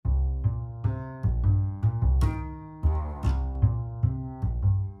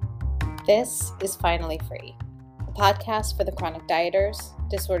This is Finally Free, a podcast for the chronic dieters,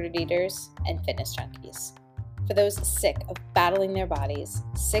 disordered eaters, and fitness junkies. For those sick of battling their bodies,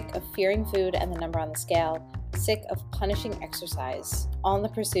 sick of fearing food and the number on the scale, sick of punishing exercise, all in the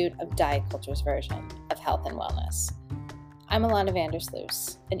pursuit of diet culture's version of health and wellness. I'm Alana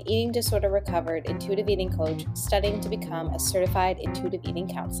Vandersloos, an eating disorder recovered intuitive eating coach studying to become a certified intuitive eating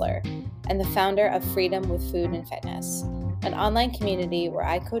counselor, and the founder of Freedom with Food and Fitness, an online community where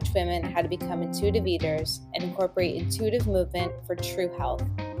I coach women how to become intuitive eaters and incorporate intuitive movement for true health,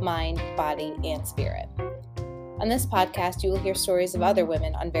 mind, body, and spirit. On this podcast, you will hear stories of other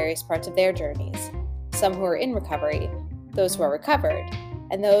women on various parts of their journeys, some who are in recovery, those who are recovered,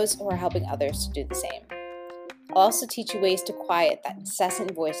 and those who are helping others to do the same. I'll also teach you ways to quiet that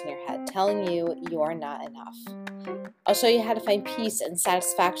incessant voice in your head telling you you're not enough. I'll show you how to find peace and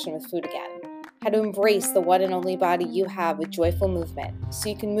satisfaction with food again, how to embrace the one and only body you have with joyful movement so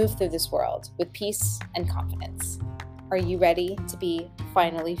you can move through this world with peace and confidence. Are you ready to be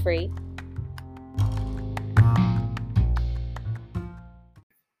finally free?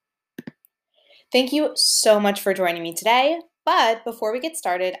 Thank you so much for joining me today. But before we get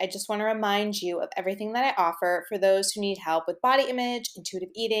started, I just want to remind you of everything that I offer for those who need help with body image, intuitive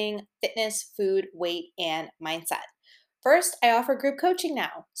eating, fitness, food, weight, and mindset. First, I offer group coaching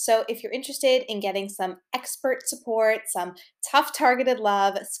now. So if you're interested in getting some expert support, some tough targeted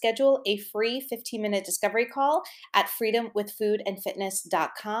love, schedule a free 15-minute discovery call at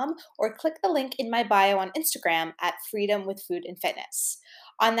freedomwithfoodandfitness.com or click the link in my bio on Instagram at freedomwithfoodandfitness.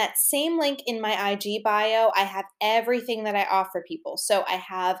 On that same link in my IG bio, I have everything that I offer people. So I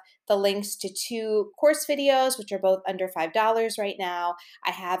have the links to 2 course videos, which are both under $5 right now.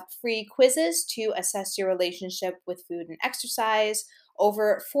 I have free quizzes to assess your relationship with food and exercise,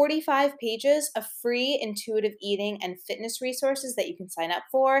 over 45 pages of free intuitive eating and fitness resources that you can sign up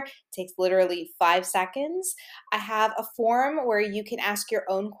for. It takes literally 5 seconds. I have a form where you can ask your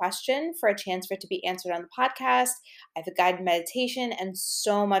own question for a chance for it to be answered on the podcast. I have a guided meditation and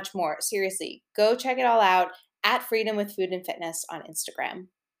so much more. Seriously, go check it all out at Freedom with Food and Fitness on Instagram.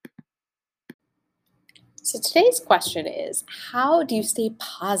 So today's question is, how do you stay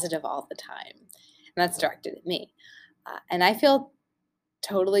positive all the time? And that's directed at me. And I feel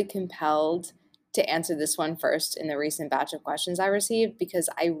totally compelled to answer this one first in the recent batch of questions I received because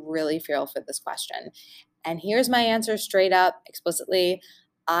I really feel for this question. And here's my answer straight up, explicitly.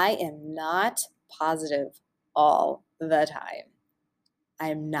 I am not positive all the time. I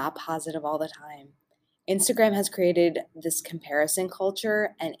am not positive all the time. Instagram has created this comparison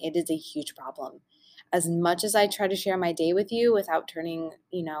culture, and it is a huge problem. As much as I try to share my day with you without turning,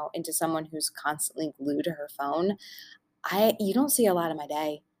 into someone who's constantly glued to her phone, you don't see a lot of my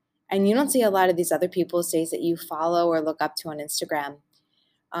day. And you don't see a lot of these other people's days that you follow or look up to on Instagram.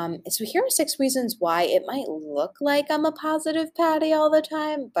 So here are 6 reasons why it might look like I'm a positive Patty all the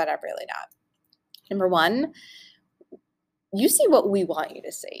time, but I'm really not. Number 1, you see what we want you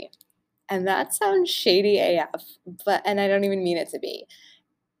to see. And that sounds shady AF, and I don't even mean it to be.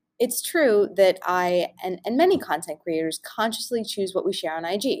 It's true that I and many content creators consciously choose what we share on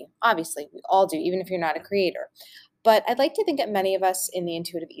IG. Obviously, we all do, even if you're not a creator. But I'd like to think that many of us in the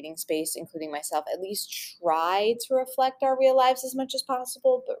intuitive eating space, including myself, at least try to reflect our real lives as much as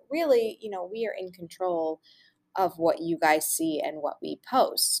possible. But really, we are in control of what you guys see and what we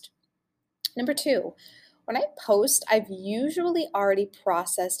post. Number 2, when I post, I've usually already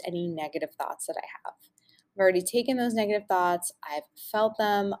processed any negative thoughts that I have. I've already taken those negative thoughts, I've felt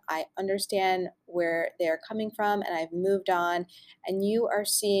them, I understand where they're coming from, and I've moved on. And you are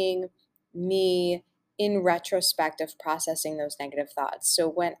seeing me in retrospect of processing those negative thoughts. So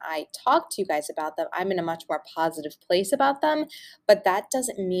when I talk to you guys about them, I'm in a much more positive place about them, but that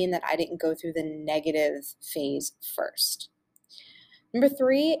doesn't mean that I didn't go through the negative phase first. Number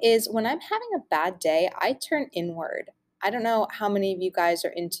 3 is when I'm having a bad day, I turn inward. I don't know how many of you guys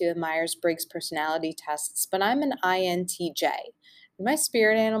are into Myers-Briggs personality tests, but I'm an INTJ. My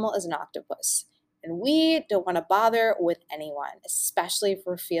spirit animal is an octopus. And we don't want to bother with anyone, especially if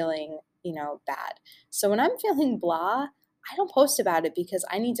we're feeling, bad. So when I'm feeling blah, I don't post about it because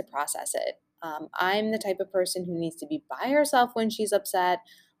I need to process it. I'm the type of person who needs to be by herself when she's upset,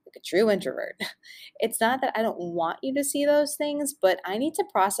 like a true introvert. It's not that I don't want you to see those things, but I need to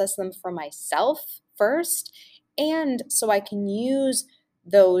process them for myself first, and so I can use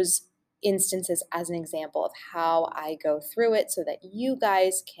those instances as an example of how I go through it so that you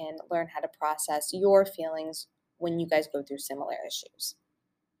guys can learn how to process your feelings when you guys go through similar issues.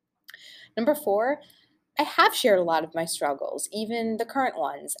 Number 4, I have shared a lot of my struggles, even the current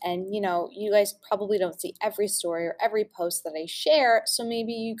ones. And, you guys probably don't see every story or every post that I share. So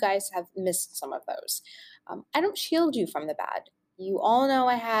maybe you guys have missed some of those. I don't shield you from the bad. You all know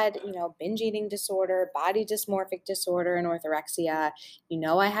I had, binge eating disorder, body dysmorphic disorder, and orthorexia. You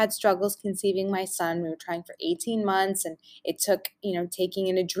know, I had struggles conceiving my son. We were trying for 18 months, and it took, taking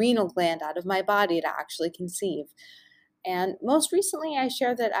an adrenal gland out of my body to actually conceive. And most recently, I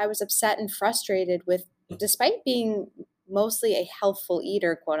shared that I was upset and frustrated with, despite being mostly a healthful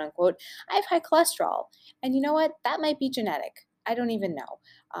eater, quote unquote, I have high cholesterol. And you know what? That might be genetic. I don't even know.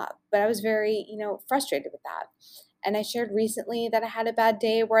 But I was very, frustrated with that. And I shared recently that I had a bad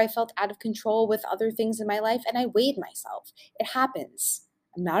day where I felt out of control with other things in my life and I weighed myself. It happens.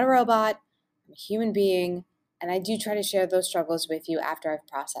 I'm not a robot, I'm a human being. And I do try to share those struggles with you after I've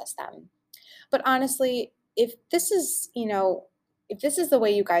processed them. But honestly, if this is the way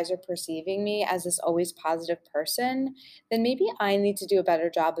you guys are perceiving me as this always positive person, then maybe I need to do a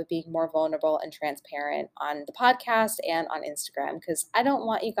better job of being more vulnerable and transparent on the podcast and on Instagram because I don't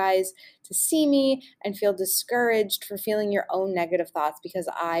want you guys to see me and feel discouraged for feeling your own negative thoughts because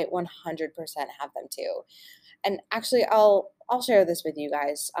I 100% have them too. And actually, I'll share this with you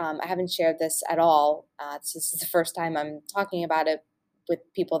guys. I haven't shared this at all. This is the first time I'm talking about it with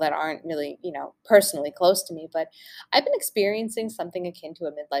people that aren't really, personally close to me. But I've been experiencing something akin to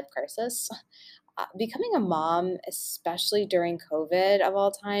a midlife crisis. Becoming a mom, especially during COVID of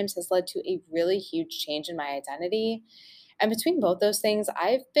all times, has led to a really huge change in my identity. And between both those things,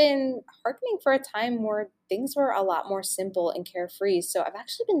 I've been hearkening for a time where things were a lot more simple and carefree. So I've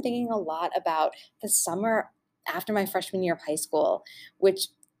actually been thinking a lot about the summer after my freshman year of high school, which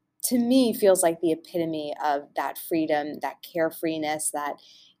to me feels like the epitome of that freedom, that carefreeness, that,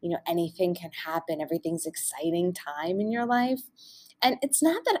 anything can happen, everything's exciting time in your life. And it's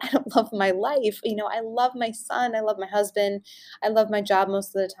not that I don't love my life. I love my son, I love my husband, I love my job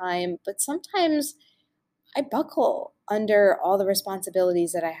most of the time, but sometimes I buckle under all the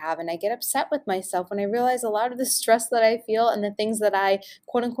responsibilities that I have, and I get upset with myself when I realize a lot of the stress that I feel and the things that I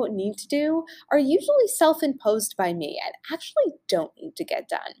quote unquote need to do are usually self imposed by me and actually don't need to get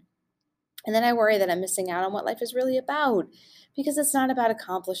done. And then I worry that I'm missing out on what life is really about because it's not about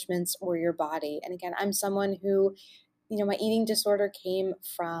accomplishments or your body. And again, I'm someone who, my eating disorder came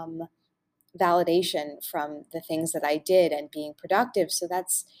from validation from the things that I did and being productive. So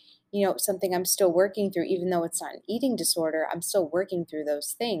that's, something I'm still working through, even though it's not an eating disorder, I'm still working through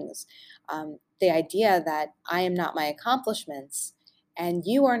those things. The idea that I am not my accomplishments and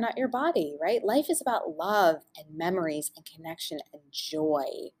you are not your body, right? Life is about love and memories and connection and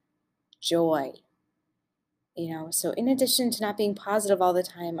joy. Joy. So in addition to not being positive all the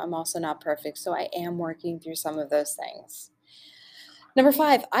time, I'm also not perfect. So I am working through some of those things. Number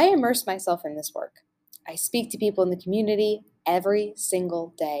five, I immerse myself in this work. I speak to people in the community every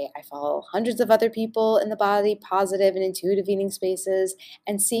single day. I follow hundreds of other people in the body, positive and intuitive eating spaces,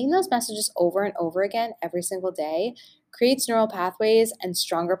 and seeing those messages over and over again every single day creates neural pathways and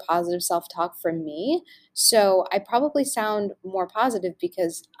stronger positive self talk for me. So I probably sound more positive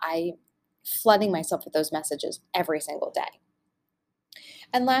because I flooding myself with those messages every single day.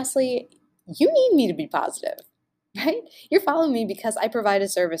 And lastly, you need me to be positive, right? You're following me because I provide a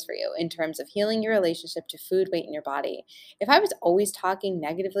service for you in terms of healing your relationship to food, weight, in your body. If I was always talking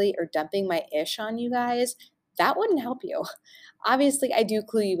negatively or dumping my ish on you guys, that wouldn't help you. Obviously, I do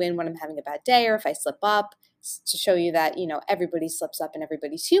clue you in when I'm having a bad day or if I slip up to show you that, everybody slips up and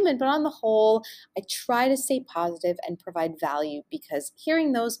everybody's human. But on the whole, I try to stay positive and provide value because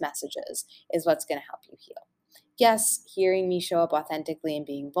hearing those messages is what's going to help you heal. Yes, hearing me show up authentically and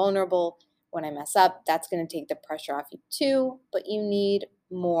being vulnerable when I mess up, that's going to take the pressure off you too, but you need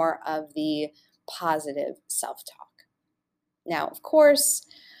more of the positive self talk. Now, of course,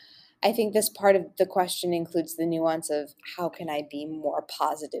 I think this part of the question includes the nuance of how can I be more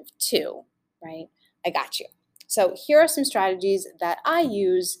positive too, right? I got you. So, here are some strategies that I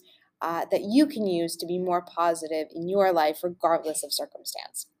use that you can use to be more positive in your life, regardless of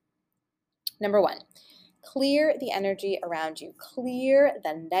circumstance. Number one, clear the energy around you. Clear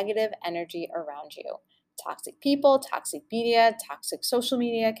the negative energy around you. Toxic people, toxic media, toxic social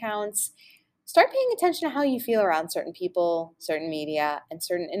media accounts. Start paying attention to how you feel around certain people, certain media, and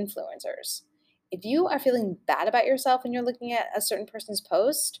certain influencers. If you are feeling bad about yourself when you're looking at a certain person's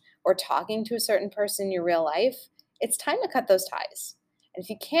post or talking to a certain person in your real life, it's time to cut those ties. And if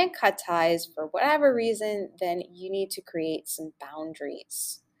you can't cut ties for whatever reason, then you need to create some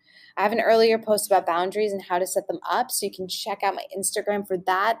boundaries. I have an earlier post about boundaries and how to set them up, so you can check out my Instagram for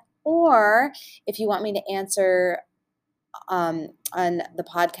that. Or if you want me to answer on the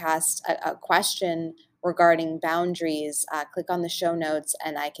podcast a question regarding boundaries, click on the show notes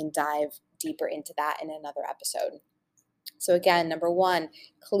and I can dive deeper into that in another episode. So again, number one,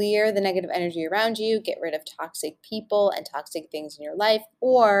 clear the negative energy around you, get rid of toxic people and toxic things in your life,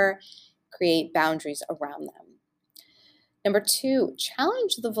 or create boundaries around them. Number two,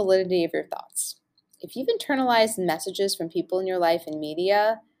 challenge the validity of your thoughts. If you've internalized messages from people in your life and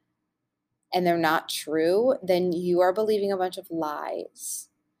media and they're not true, then you are believing a bunch of lies.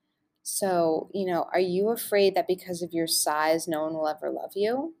 So, are you afraid that because of your size, no one will ever love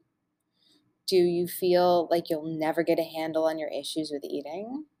you? Do you feel like you'll never get a handle on your issues with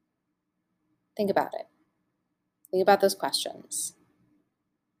eating? Think about it. Think about those questions.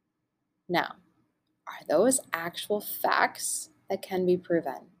 Now, are those actual facts that can be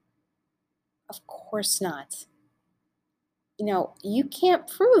proven? Of course not. You can't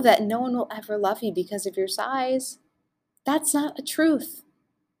prove that no one will ever love you because of your size. That's not a truth.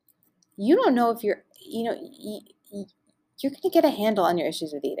 You don't know if you're going to get a handle on your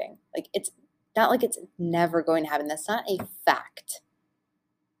issues with eating. Like, it's not like it's never going to happen. That's not a fact.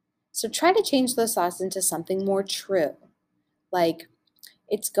 So try to change those thoughts into something more true. Like,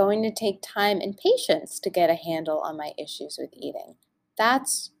 it's going to take time and patience to get a handle on my issues with eating.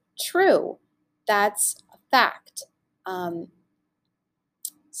 That's true. That's a fact.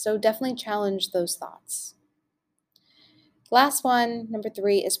 So definitely challenge those thoughts. Last one, number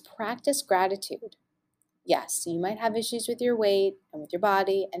 3, is practice gratitude. Yes, you might have issues with your weight and with your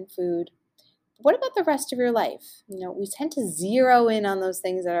body and food. But what about the rest of your life? We tend to zero in on those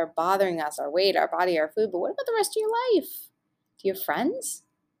things that are bothering us, our weight, our body, our food. But what about the rest of your life? Do you have friends?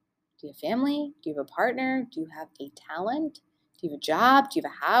 Do you have family? Do you have a partner? Do you have a talent? Do you have a job? Do you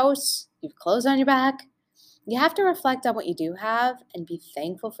have a house? Do you have clothes on your back? You have to reflect on what you do have and be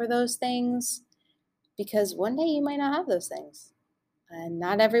thankful for those things, because one day you might not have those things. And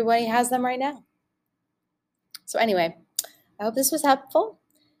not everybody has them right now. So anyway, I hope this was helpful.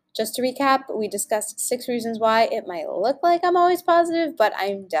 Just to recap, we discussed 6 reasons why it might look like I'm always positive, but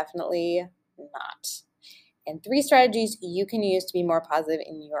I'm definitely not. And 3 strategies you can use to be more positive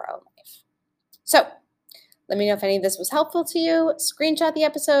in your own life. So let me know if any of this was helpful to you. Screenshot the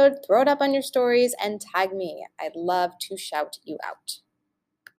episode, throw it up on your stories, and tag me. I'd love to shout you out.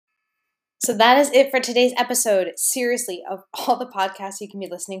 So that is it for today's episode. Seriously, of all the podcasts you can be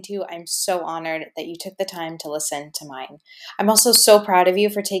listening to, I'm so honored that you took the time to listen to mine. I'm also so proud of you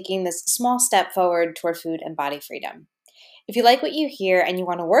for taking this small step forward toward food and body freedom. If you like what you hear and you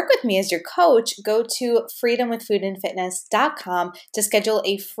want to work with me as your coach, go to freedomwithfoodandfitness.com to schedule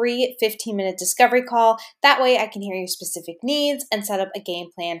a free 15-minute discovery call. That way I can hear your specific needs and set up a game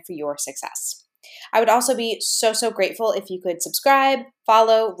plan for your success. I would also be so grateful if you could subscribe,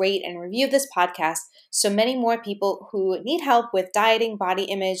 follow, rate, and review this podcast so many more people who need help with dieting, body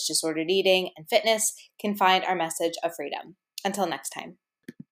image, disordered eating, and fitness can find our message of freedom. Until next time.